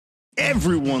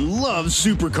Everyone loves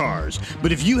supercars,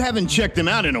 but if you haven't checked them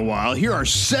out in a while, here are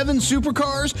 7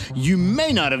 supercars you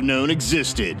may not have known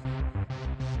existed.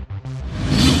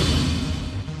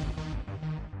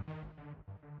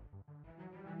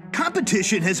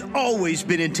 Competition has always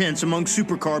been intense among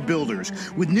supercar builders,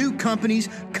 with new companies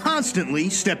constantly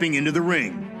stepping into the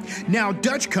ring. Now,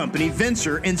 Dutch company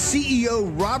Vencer and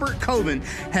CEO Robert Koven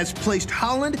has placed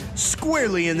Holland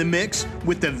squarely in the mix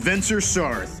with the Vencer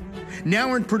Sarth.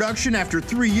 Now in production after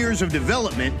 3 years of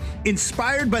development,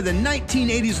 inspired by the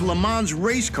 1980s Le Mans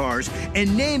race cars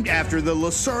and named after the Le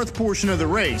Sarth portion of the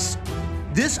race,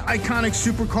 this iconic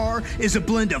supercar is a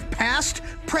blend of past,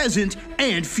 present,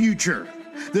 and future.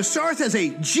 The Sarth has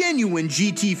a genuine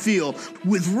GT feel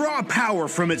with raw power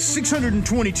from its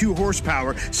 622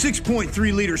 horsepower,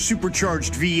 6.3-liter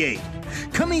supercharged V8.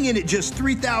 Coming in at just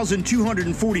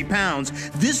 3,240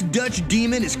 pounds, this Dutch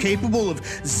demon is capable of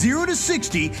 0 to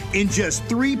 60 in just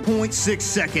 3.6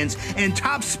 seconds and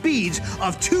top speeds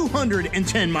of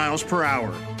 210 miles per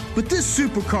hour. But this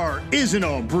supercar isn't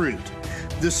all brute.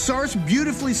 The Sarth's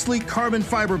beautifully sleek carbon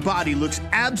fiber body looks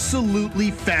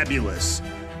absolutely fabulous.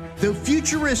 Though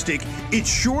futuristic, its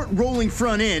short rolling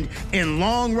front end and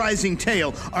long rising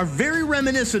tail are very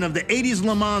reminiscent of the 80s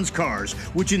Le Mans cars,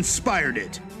 which inspired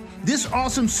it. This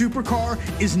awesome supercar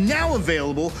is now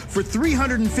available for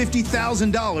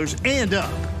 $350,000 and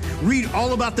up. Read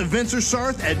all about the Vencer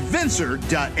Sarth at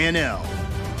vencer.nl.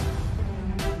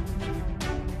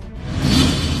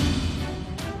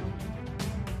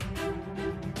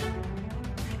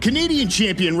 Canadian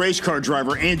champion race car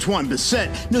driver Antoine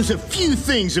Bissett knows a few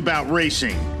things about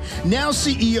racing. Now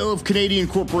CEO of Canadian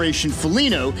corporation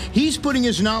Foligno, he's putting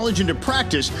his knowledge into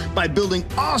practice by building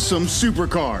awesome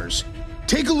supercars.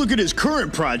 Take a look at his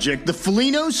current project, the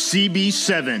Foligno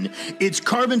CB7. Its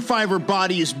carbon fiber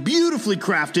body is beautifully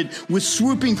crafted with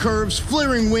swooping curves,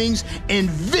 flaring wings, and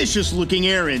vicious-looking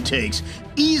air intakes,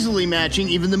 easily matching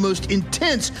even the most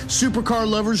intense supercar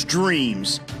lovers'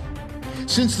 dreams.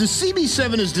 Since the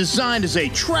CB7 is designed as a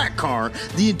track car,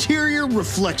 the interior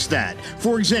reflects that.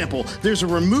 For example, there's a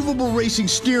removable racing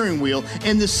steering wheel,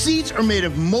 and the seats are made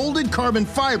of molded carbon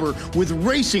fiber with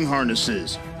racing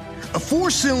harnesses. A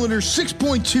 4-cylinder,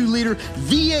 6.2-liter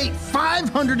V8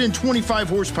 525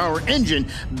 horsepower engine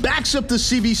backs up the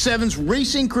CB7's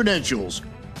racing credentials.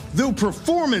 Though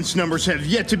performance numbers have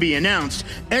yet to be announced,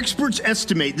 experts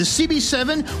estimate the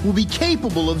CB7 will be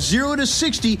capable of 0 to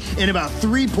 60 in about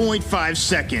 3.5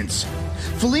 seconds.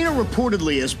 Foligno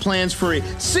reportedly has plans for a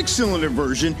 6-cylinder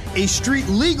version, a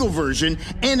street-legal version,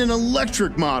 and an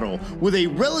electric model. With a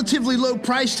relatively low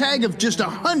price tag of just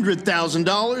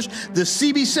 $100,000, the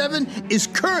CB7 is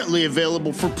currently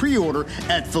available for pre-order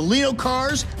at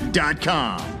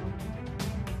FolignoCars.com.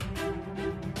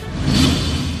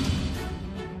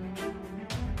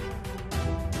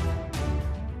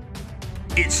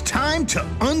 It's time to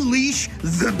unleash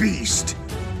the beast.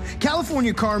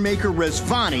 California car maker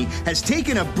Rezvani has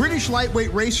taken a British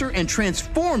lightweight racer and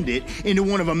transformed it into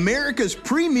one of America's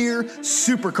premier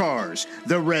supercars,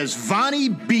 the Rezvani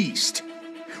Beast.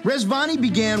 Rezvani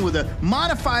began with a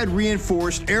modified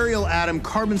reinforced Ariel Atom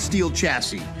carbon steel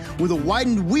chassis with a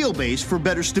widened wheelbase for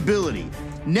better stability.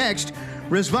 Next,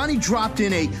 Rezvani dropped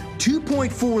in a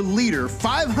 2.4-liter,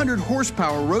 500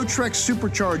 horsepower Rotrex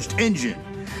supercharged engine,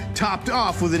 topped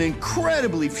off with an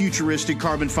incredibly futuristic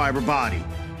carbon fiber body.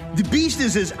 The Beast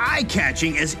is as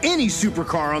eye-catching as any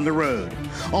supercar on the road.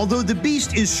 Although the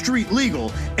Beast is street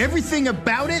legal, everything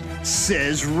about it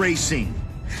says racing.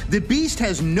 The Beast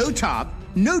has no top,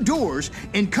 no doors,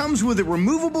 and comes with a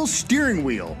removable steering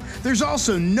wheel. There's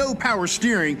also no power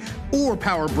steering or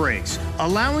power brakes,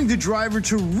 allowing the driver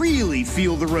to really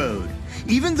feel the road.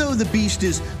 Even though the Beast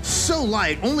is so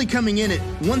light, only coming in at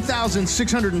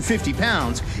 1,650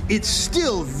 pounds, it's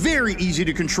still very easy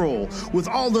to control. With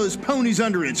all those ponies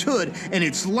under its hood and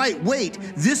its light weight,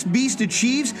 this Beast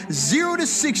achieves 0 to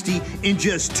 60 in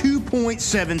just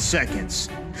 2.7 seconds.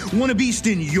 Want a Beast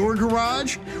in your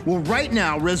garage? Well, right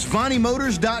now,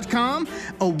 RezvaniMotors.com,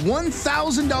 a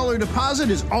 $1,000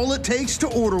 deposit is all it takes to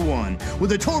order one,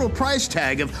 with a total price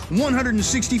tag of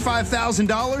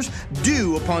 $165,000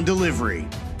 due upon delivery.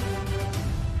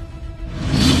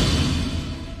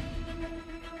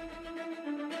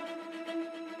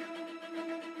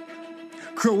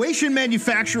 Croatian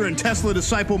manufacturer and Tesla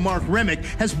disciple Mark Remick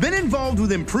has been involved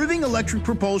with improving electric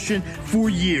propulsion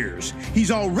for years. He's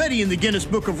already in the Guinness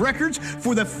Book of Records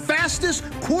for the fastest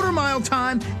quarter-mile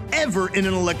time ever in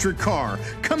an electric car,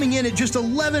 coming in at just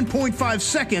 11.5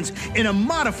 seconds in a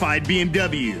modified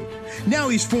BMW. Now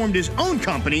he's formed his own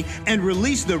company and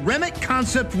released the Remick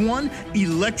Concept 1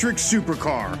 electric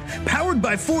supercar. Powered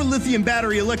by 4 lithium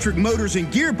battery electric motors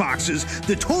and gearboxes,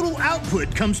 the total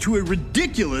output comes to a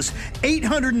ridiculous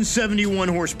 871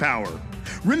 horsepower.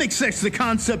 Remick sets the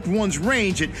Concept 1's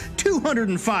range at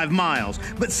 205 miles,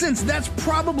 but since that's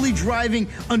probably driving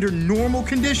under normal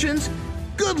conditions,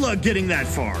 good luck getting that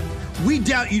far. We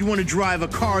doubt you'd want to drive a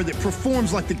car that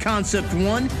performs like the Concept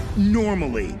 1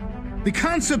 normally. The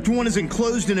Concept 1 is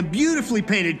enclosed in a beautifully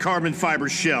painted carbon fiber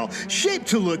shell, shaped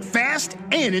to look fast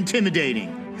and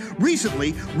intimidating.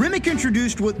 Recently, Remick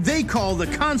introduced what they call the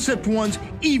Concept 1's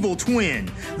evil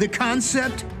twin, the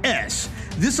Concept S.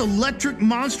 This electric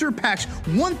monster packs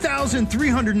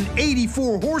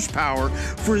 1,384 horsepower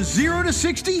for 0 to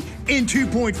 60 in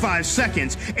 2.5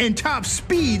 seconds and top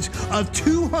speeds of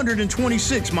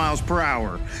 226 miles per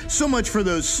hour. So much for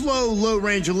those slow,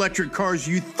 low-range electric cars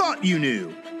you thought you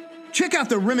knew. Check out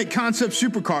the Remick Concept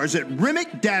Supercars at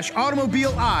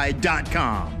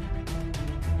remick-automobilei.com.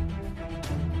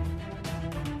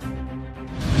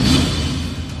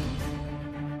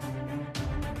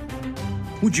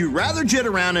 Would you rather jet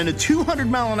around in a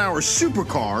 200-mile-an-hour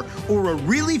supercar or a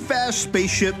really fast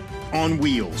spaceship on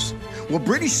wheels? Well,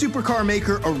 British supercar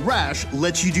maker Arash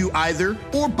lets you do either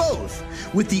or both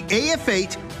with the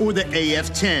AF8 or the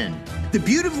AF10. The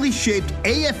beautifully shaped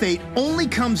AF8 only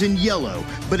comes in yellow,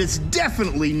 but it's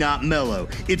definitely not mellow.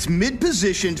 Its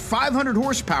mid-positioned 500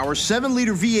 horsepower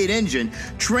 7-liter V8 engine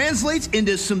translates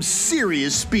into some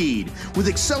serious speed, with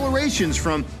accelerations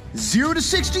from 0 to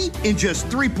 60 in just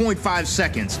 3.5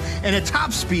 seconds and a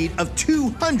top speed of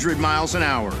 200 miles an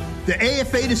hour. The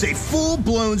AF8 is a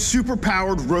full-blown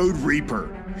super-powered road reaper.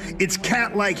 Its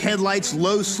cat-like headlights,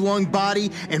 low-slung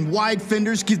body, and wide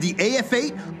fenders give the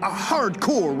AF8 a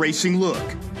hardcore racing look.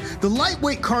 The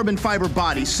lightweight carbon fiber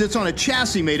body sits on a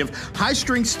chassis made of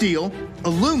high-strength steel,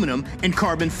 aluminum, and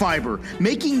carbon fiber,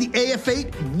 making the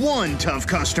AF8 one tough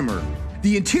customer.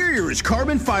 The interior is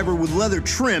carbon fiber with leather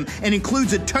trim and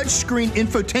includes a touchscreen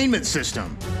infotainment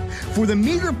system. For the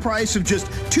meager price of just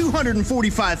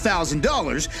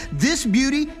 $245,000, this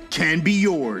beauty can be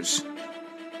yours.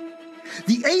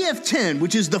 The AF10,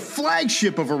 which is the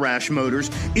flagship of Arash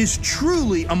Motors, is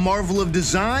truly a marvel of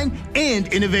design and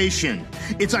innovation.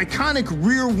 Its iconic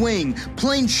rear wing,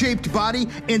 plane-shaped body,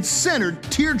 and centered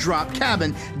teardrop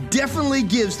cabin definitely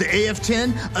gives the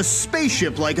AF10 a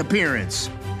spaceship-like appearance.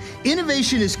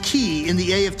 Innovation is key in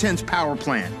the AF10's power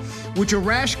plant, which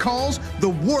Arash calls the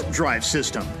warp drive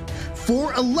system.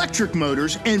 4 electric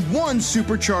motors and 1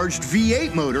 supercharged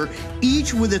V8 motor,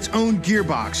 each with its own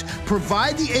gearbox,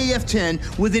 provide the AF10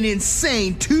 with an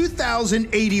insane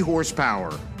 2,080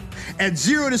 horsepower. At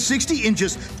 0 to 60 in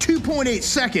just 2.8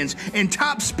 seconds and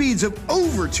top speeds of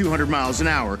over 200 miles an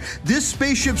hour, this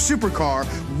spaceship supercar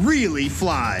really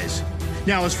flies.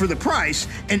 Now, as for the price,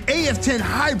 an AF10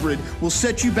 hybrid will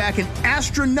set you back an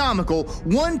astronomical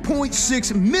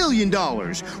 $1.6 million,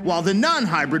 while the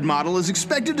non-hybrid model is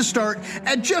expected to start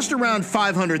at just around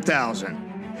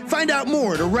 $500,000. Find out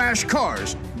more at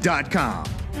arashcars.com.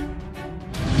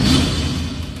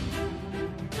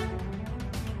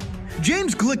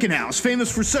 James Glickenhaus,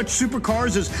 famous for such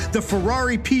supercars as the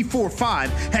Ferrari P45,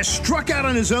 has struck out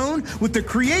on his own with the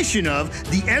creation of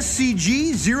the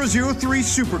SCG-003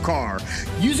 supercar.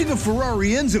 Using a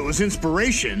Ferrari Enzo as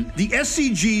inspiration, the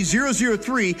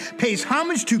SCG-003 pays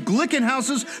homage to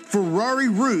Glickenhaus's Ferrari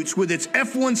roots with its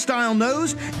F1-style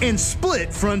nose and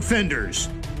split front fenders.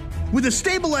 With a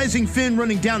stabilizing fin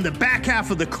running down the back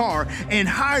half of the car and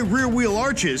high rear wheel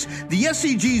arches, the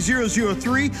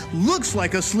SCG-003 looks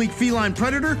like a sleek feline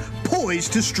predator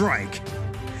poised to strike.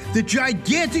 The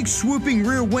gigantic swooping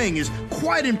rear wing is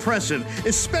quite impressive,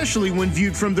 especially when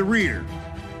viewed from the rear.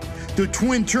 The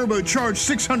twin-turbocharged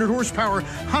 600 horsepower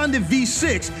Honda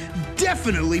V6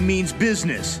 definitely means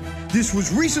business. This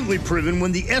was recently proven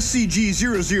when the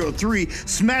SCG-003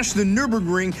 smashed the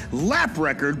Nürburgring lap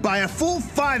record by a full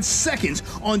 5 seconds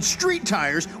on street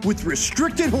tires with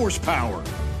restricted horsepower.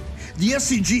 The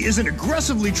SCG isn't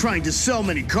aggressively trying to sell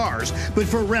many cars, but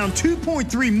for around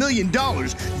 $2.3 million,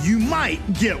 you might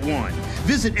get one.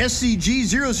 Visit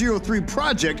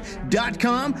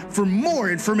scg003project.com for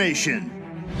more information.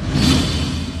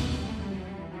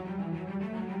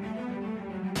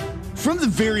 From the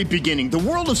very beginning, the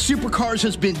world of supercars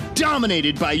has been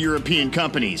dominated by European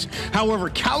companies. However,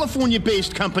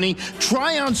 California-based company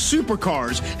Tryon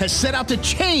Supercars has set out to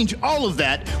change all of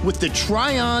that with the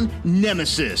Tryon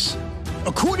Nemesis.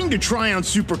 According to Tryon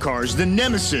Supercars, the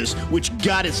Nemesis, which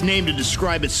got its name to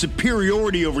describe its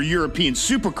superiority over European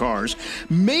supercars,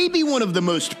 may be one of the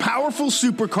most powerful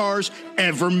supercars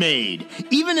ever made.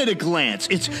 Even at a glance,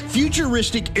 its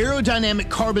futuristic aerodynamic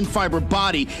carbon fiber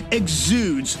body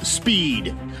exudes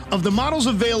speed. Of the models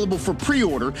available for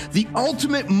pre-order, the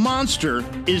ultimate monster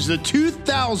is the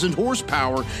 2,000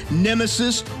 horsepower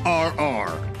Nemesis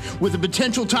RR, with a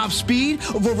potential top speed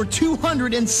of over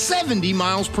 270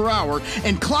 miles per hour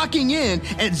and clocking in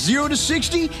at 0 to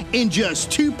 60 in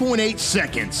just 2.8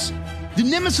 seconds. The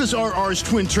Nemesis RR's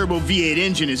twin-turbo V8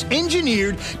 engine is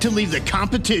engineered to leave the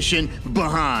competition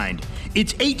behind.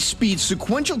 Its 8-speed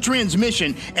sequential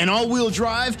transmission and all-wheel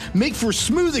drive make for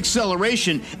smooth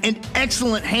acceleration and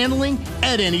excellent handling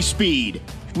at any speed.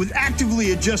 With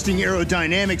actively adjusting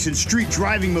aerodynamics and street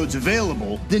driving modes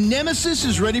available, the Nemesis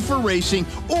is ready for racing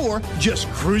or just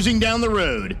cruising down the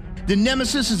road. The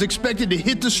Nemesis is expected to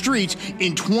hit the streets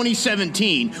in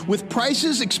 2017, with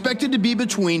prices expected to be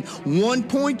between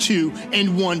 $1.2 and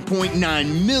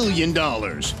 $1.9 million.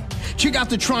 Check out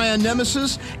the Tryon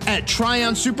Nemesis at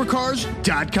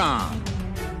TryonSupercars.com.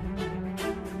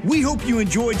 We hope you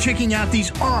enjoyed checking out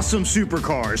these awesome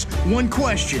supercars. One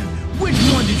question, which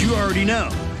one did you already know?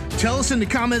 Tell us in the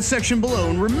comments section below,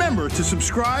 and remember to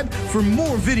subscribe for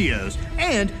more videos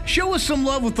and show us some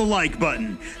love with the like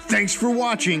button. Thanks for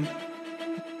watching.